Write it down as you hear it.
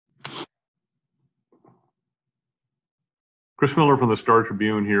Chris Miller from the Star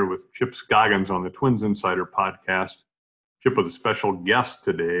Tribune here with Chip Scoggins on the Twins Insider podcast. Chip with a special guest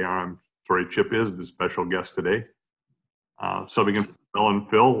today. Chip is the special guest today. Subbing in for Lavelle and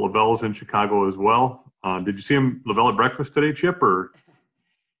Phil. Lavelle's in Chicago as well. Did you see Lavelle at breakfast today, Chip? Or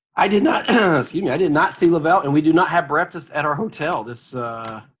I did not. Excuse me. I did not see Lavelle, and we do not have breakfast at our hotel. This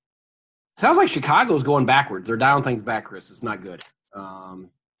sounds like Chicago's going backwards. They're dialing things back, Chris. It's not good.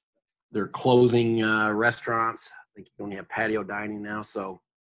 They're closing restaurants. I think you only have patio dining now, so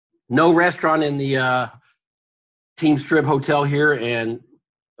no restaurant in the Team Strip Hotel here, and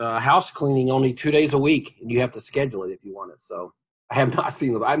house cleaning only 2 days a week, and you have to schedule it if you want it. So I have not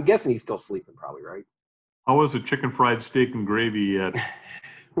seen him. I'm guessing he's still sleeping, probably, right? How was the chicken fried steak and gravy at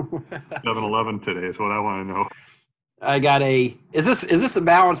 7-Eleven today? Is what I want to know. I got is this a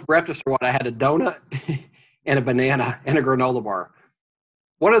balanced breakfast or what? I had a donut and a banana and a granola bar.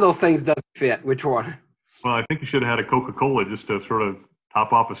 One of those things doesn't fit. Which one? Well, I think you should have had a Coca-Cola just to sort of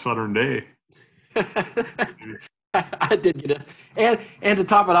top off a Southern day. I did get it, and to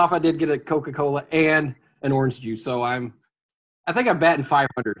top it off, I did get a Coca-Cola and an orange juice. So I think I'm batting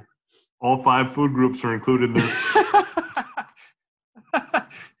 500. All 5 food groups are included in there.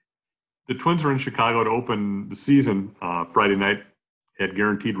 The Twins are in Chicago to open the season Friday night at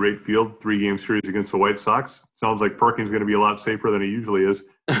Guaranteed Rate Field, 3-game series against the White Sox. Sounds like parking is going to be a lot safer than it usually is.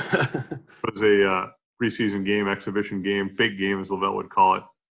 It was a preseason game, exhibition game, fake game, as Lavelle would call it,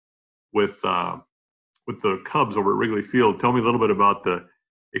 with the Cubs over at Wrigley Field. Tell me a little bit about the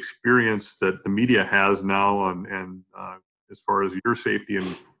experience that the media has now, and as far as your safety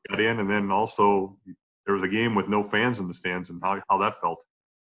and got in, and then also there was a game with no fans in the stands, and how that felt.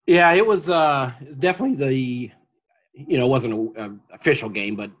 Yeah, it was definitely it wasn't an official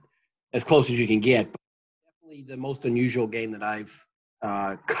game, but as close as you can get. But definitely the most unusual game that I've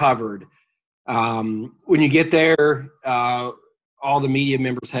covered. When you get there, all the media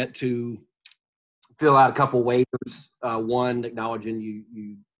members had to fill out a couple waivers. One acknowledging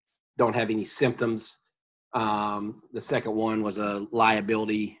you don't have any symptoms. The second one was a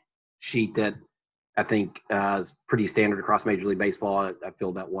liability sheet that I think is pretty standard across Major League Baseball. I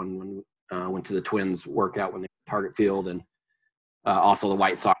filled that one when I went to the Twins workout when they were Target Field, and also the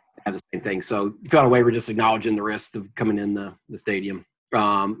White Sox had the same thing. So you fill out a waiver just acknowledging the risk of coming in the stadium.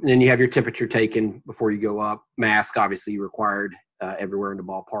 And then you have your temperature taken before you go up. Mask obviously required everywhere in the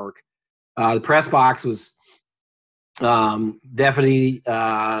ballpark. The press box was definitely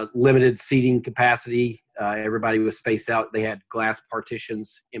limited seating capacity. Everybody was spaced out. They had glass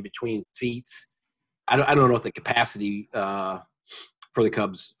partitions in between seats. I don't know what the capacity for the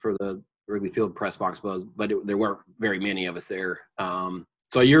Cubs for the Wrigley Field press box was, but there weren't very many of us there.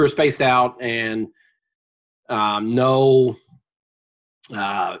 So you were spaced out, and no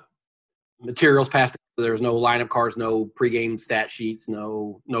materials passed. There was no lineup cards, no pregame stat sheets,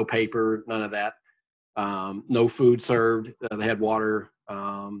 no paper, none of that. No food served. They had water.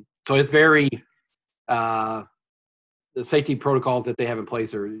 So it's very the safety protocols that they have in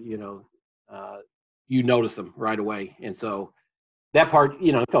place are, you notice them right away. And so that part,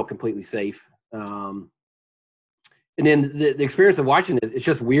 it felt completely safe. And then the experience of watching it, it's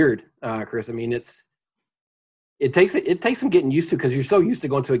just weird, Chris. I mean, it takes some getting used to, because you're so used to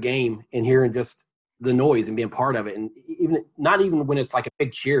going to a game and hearing just the noise and being part of it. And not even when it's like a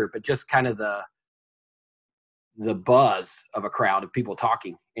big cheer, but just kind of the buzz of a crowd of people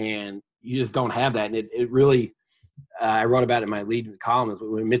talking, and you just don't have that. And it really, I wrote about it in my lead column, is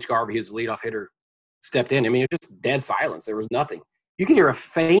when Mitch Garver, who's the leadoff hitter, stepped in. I mean, it's just dead silence. There was nothing. You can hear a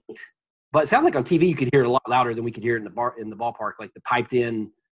faint, but it sounded like on TV you could hear it a lot louder than we could hear it in the ballpark, like the piped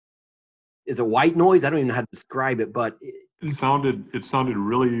in. Is it white noise? I don't even know how to describe it, but it sounded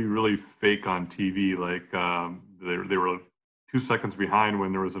really, really fake on TV. Like they were 2 seconds behind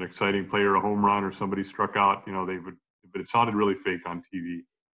when there was an exciting play or a home run or somebody struck out. But it sounded really fake on TV.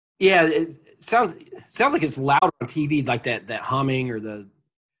 Yeah, it sounds like it's louder on TV, like that humming or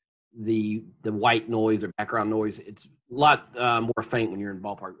the white noise or background noise. It's a lot more faint when you're in the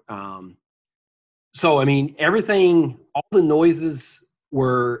ballpark. So I mean, all the noises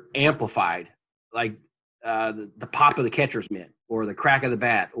were amplified, like the pop of the catcher's mitt or the crack of the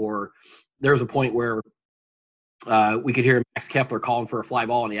bat, or there was a point where we could hear Max Kepler calling for a fly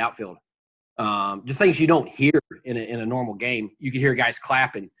ball in the outfield. Just things you don't hear in a normal game. You could hear guys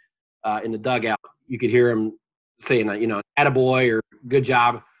clapping in the dugout. You could hear them saying, attaboy or good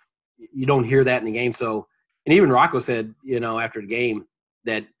job. You don't hear that in the game. So, and even Rocco said, after the game,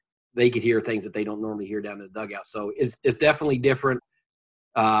 that they could hear things that they don't normally hear down in the dugout. So it's definitely different.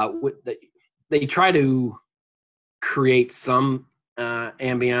 They try to create some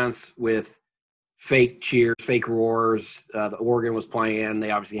ambiance with fake cheers, fake roars. The organ was playing. They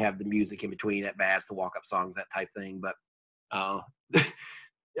obviously have the music in between at bats, the walk-up songs, that type thing. But I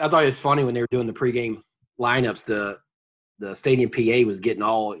thought it was funny when they were doing the pregame lineups. The stadium PA was getting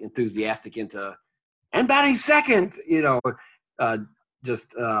all enthusiastic into and batting second, like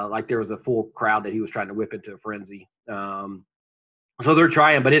there was a full crowd that he was trying to whip into a frenzy. So they're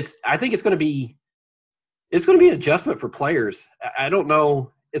trying, but I think it's going to be an adjustment for players. I don't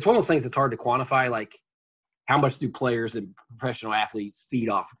know. It's one of those things that's hard to quantify. Like, how much do players and professional athletes feed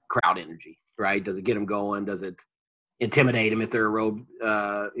off crowd energy, right? Does it get them going? Does it intimidate them if they're an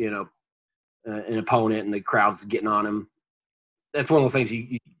opponent and the crowd's getting on them? That's one of those things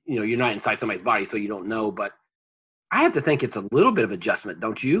you're not inside somebody's body, so you don't know. But I have to think it's a little bit of adjustment,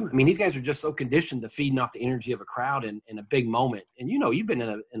 don't you? I mean, these guys are just so conditioned to feeding off the energy of a crowd in a big moment. And you've been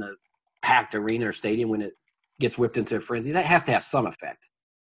in a packed arena or stadium when it gets whipped into a frenzy. That has to have some effect.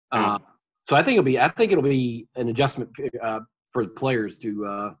 So I think it'll be an adjustment for the players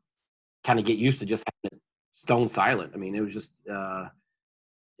to kind of get used to just having it stone silent. I mean, it was just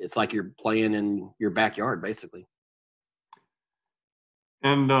it's like you're playing in your backyard, basically.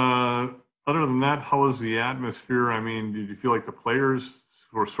 And other than that, how was the atmosphere? I mean, did you feel like the players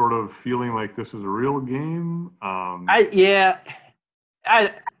were sort of feeling like this is a real game? I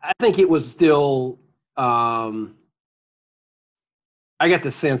think it was still. I got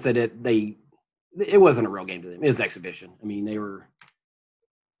the sense that it wasn't a real game to them. It was exhibition. I mean, they were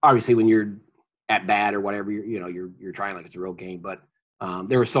obviously, when you're at bat or whatever, you're trying like it's a real game, but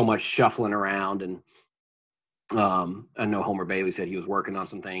there was so much shuffling around, and I know Homer Bailey said he was working on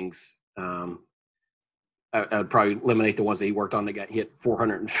some things. I'd probably eliminate the ones that he worked on that got hit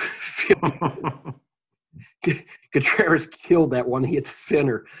 450. Contreras killed that one. He hit the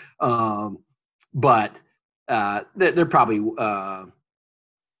center. But there probably, was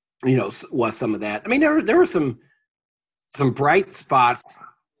some of that. I mean, there were some bright spots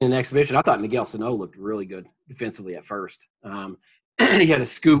in the exhibition. I thought Miguel Sano looked really good defensively at first. He had a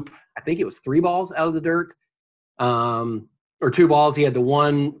scoop. I think it was 3 balls out of the dirt. Or 2 balls. He had the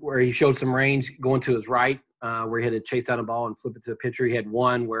one where he showed some range going to his right, where he had to chase down a ball and flip it to a pitcher. He had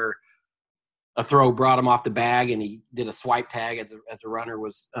one where a throw brought him off the bag, and he did a swipe tag as the runner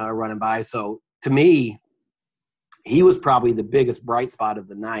was running by. So to me, he was probably the biggest bright spot of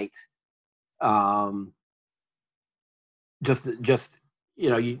the night. That's an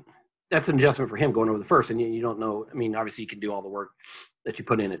adjustment for him going over the first, and you don't know. I mean, obviously you can do all the work that you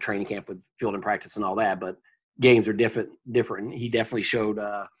put in at training camp with field and practice and all that, but games are different. He definitely showed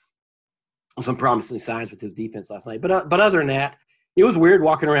some promising signs with his defense last night. But other than that, it was weird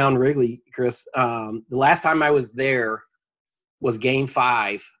walking around Wrigley, Chris. The last time I was there was Game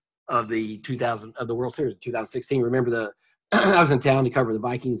 5 of the World Series of 2016. Remember I was in town to cover the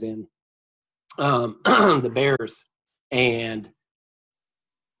Vikings and the Bears, and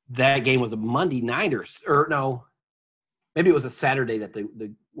that game was a Monday night or no, maybe it was a Saturday that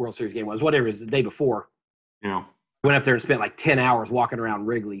the World Series game was. Whatever it is, the day before. Yeah. Went up there and spent like 10 hours walking around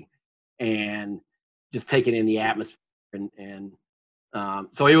Wrigley and just taking in the atmosphere. And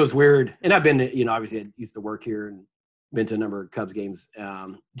so it was weird. And I've been to, obviously I used to work here and been to a number of Cubs games,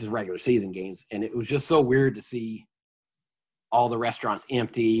 just regular season games. And it was just so weird to see all the restaurants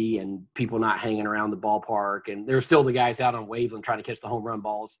empty and people not hanging around the ballpark. And there's still the guys out on Waveland trying to catch the home run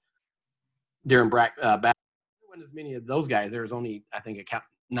balls during back. There weren't as many of those guys. There was only, I think,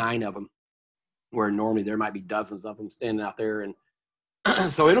 9 of them, where normally there might be dozens of them standing out there. And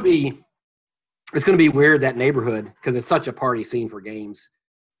so it's going to be weird, that neighborhood, because it's such a party scene for games.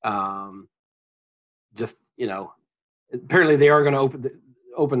 Apparently they are going to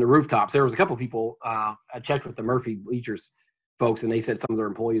open the rooftops. There was a couple of people, I checked with the Murphy Bleachers folks, and they said some of their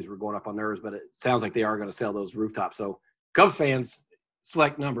employees were going up on theirs, but it sounds like they are going to sell those rooftops. So Cubs fans,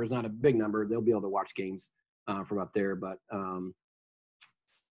 select number is not a big number. They'll be able to watch games from up there. But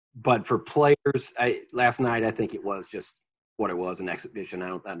for players, last night, I think it was just what it was, an exhibition. I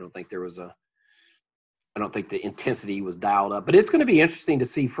don't think the intensity was dialed up. But it's going to be interesting to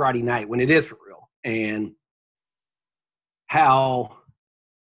see Friday night when it is for real, and how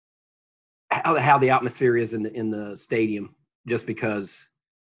the atmosphere is in the stadium. Just because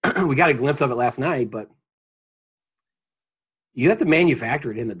we got a glimpse of it last night, but you have to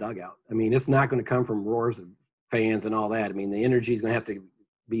manufacture it in the dugout. I mean, it's not going to come from roars of fans and all that. I mean, the energy is going to have to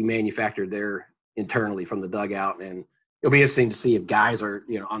be manufactured there internally from the dugout, and it'll be interesting to see if guys are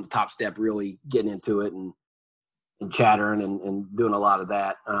on the top step really getting into it and chattering and doing a lot of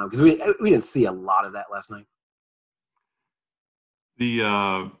that, because we didn't see a lot of that last night.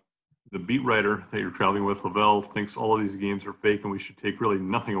 The beat writer that you're traveling with, Lavelle, thinks all of these games are fake and we should take really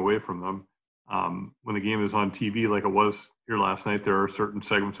nothing away from them. when the game is on TV like it was here last night, there are certain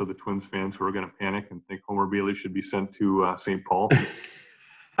segments of the Twins fans who are going to panic and think Homer Bailey should be sent to St. Paul.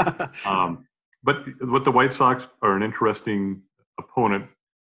 But with the White Sox are an interesting opponent.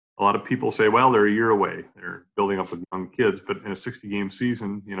 A lot of people say, well, they're a year away. They're building up with young kids. But in a 60-game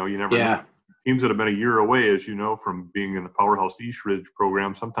season, you never know. Teams that have been a year away, as you know, from being in the Powerhouse East Ridge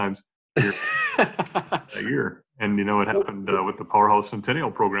program, sometimes you're a year. And, it happened with the Powerhouse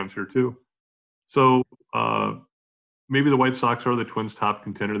Centennial programs here, too. So maybe the White Sox are the Twins' top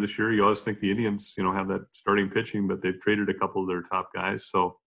contender this year. You always think the Indians, have that starting pitching, but they've traded a couple of their top guys.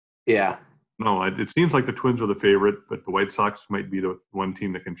 So, yeah. No, it seems like the Twins are the favorite, but the White Sox might be the one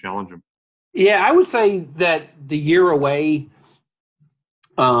team that can challenge them. Yeah, I would say that the year away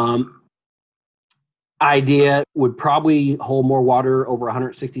idea would probably hold more water over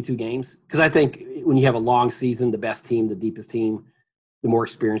 162 games, because I think when you have a long season, the best team, the deepest team, the more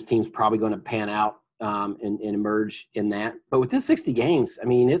experienced team is probably going to pan out and emerge in that. But with this 60 games, I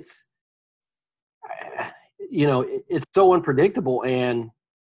mean, it's so unpredictable, and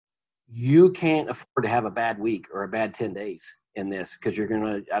you can't afford to have a bad week or a bad 10 days in this, because you're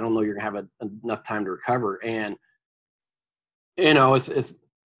going to have enough time to recover. And, it's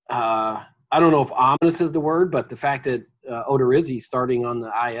I don't know if ominous is the word, but the fact that Odorizzi's starting on the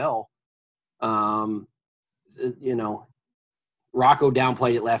IL, Rocco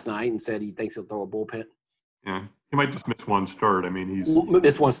downplayed it last night and said he thinks he'll throw a bullpen. Yeah, he might just miss one start. I mean, he's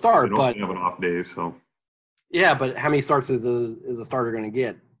missed one start, but have an off day. So yeah, but how many starts is a starter going to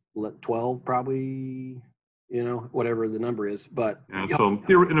get? 12 probably. Whatever the number is, but yeah. So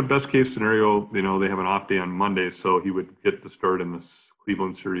in a best case scenario, they have an off day on Monday, so he would get the start in this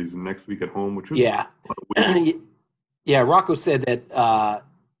Cleveland series next week at home, which is yeah. Rocco said that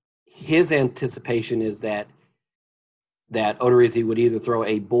his anticipation is that Odorizzi would either throw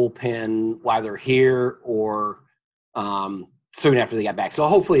a bullpen while they're here or soon after they got back. So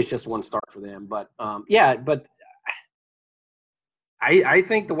hopefully it's just one start for them. But but I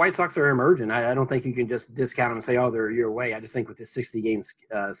think the White Sox are emerging. I don't think you can just discount them and say, oh, they're a year away. I just think with this 60-game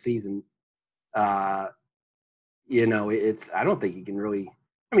season, it's – I don't think you can really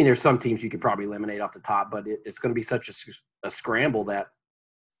 – I mean, there's some teams you could probably eliminate off the top, but it's going to be such a scramble that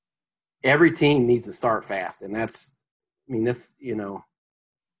every team needs to start fast. And that's – I mean, this,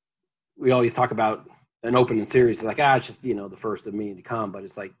 we always talk about an opening series. It's like, it's just, the first of many to come. But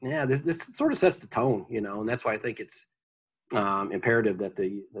it's like, yeah, this sort of sets the tone, and that's why I think it's imperative that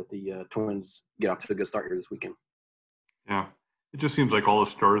the Twins get off to a good start here this weekend. Yeah, it just seems like all the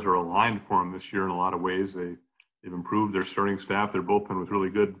stars are aligned for them this year in a lot of ways. They've improved their starting staff. Their bullpen was really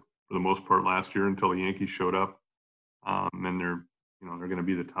good for the most part last year until the Yankees showed up, and they're going to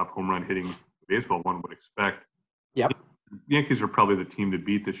be the top home run hitting baseball, one would expect. Yep. The Yankees are probably the team to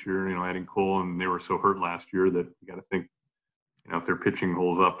beat this year. Adding Cole, and they were so hurt last year that you got to think, if their pitching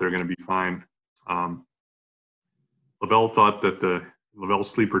holds up, they're going to be fine. Lavelle thought that Lavelle's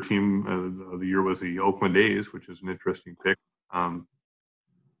sleeper team of the year was the Oakland A's, which is an interesting pick.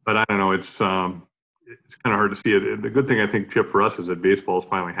 But I don't know. It's kind of hard to see it. The good thing, I think, Chip, for us is that baseball is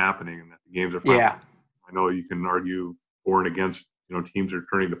finally happening and that the games are finally happening. I know you can argue for and against, teams are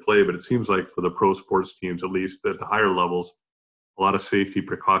turning to play, but it seems like for the pro sports teams, at least at the higher levels, a lot of safety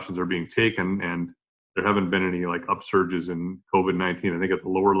precautions are being taken, and there haven't been any upsurges in COVID-19. I think at the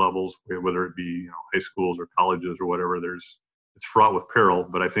lower levels, whether it be high schools or colleges or whatever, it's fraught with peril.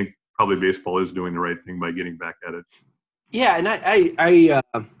 But I think probably baseball is doing the right thing by getting back at it. Yeah, and I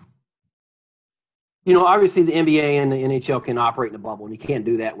obviously the NBA and the NHL can operate in a bubble, and you can't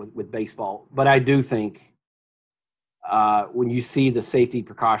do that with baseball. But I do think when you see the safety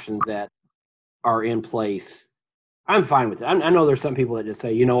precautions that are in place, I'm fine with it. I know there's some people that just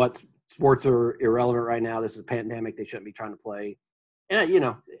say, you know what, sports are irrelevant right now. This is a pandemic. They shouldn't be trying to play.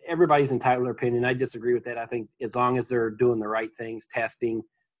 And, everybody's entitled to their opinion. I disagree with that. I think as long as they're doing the right things, testing.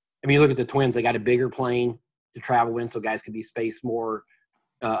 I mean, you look at the Twins, they got a bigger plane to travel in so guys could be spaced more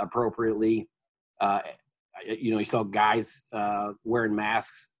appropriately. You saw guys wearing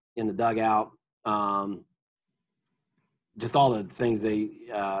masks in the dugout. Just all the things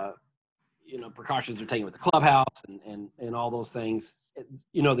precautions they're taking with the clubhouse and all those things.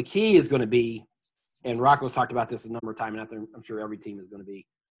 The key is going to be, and Rocco's talked about this a number of times, and I'm sure every team is going to be,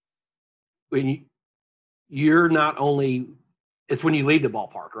 when you're not only, it's when you leave the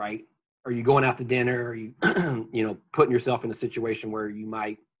ballpark, right? Are you going out to dinner? Are you, putting yourself in a situation where you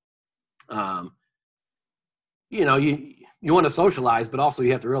might, you want to socialize, but also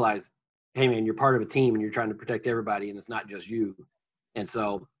you have to realize, hey, man, you're part of a team and you're trying to protect everybody, and it's not just you. And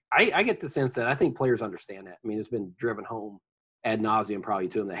so I get the sense that I think players understand that. I mean, it's been driven home ad nauseum probably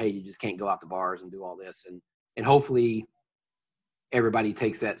to them that, hey, you just can't go out to bars and do all this. And hopefully everybody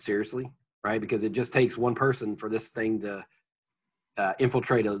takes that seriously, right? Because it just takes one person for this thing to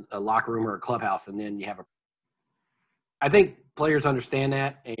infiltrate a locker room or a clubhouse, and then you have I think players understand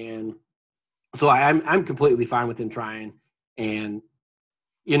that, and so I'm completely fine with them trying. And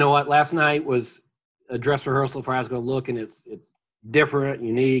you know what? Last night was a dress rehearsal for how I was going to look, and it's different,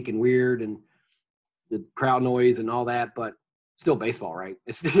 unique, and weird, and the crowd noise and all that, but still baseball, right?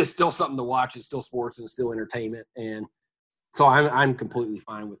 It's still something to watch. It's still sports, and it's still entertainment, and so I'm completely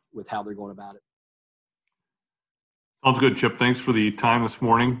fine with how they're going about it. Sounds good, Chip. Thanks for the time this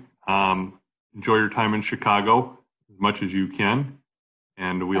morning. Enjoy your time in Chicago as much as you can,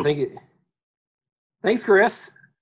 and we'll. Thanks, Chris.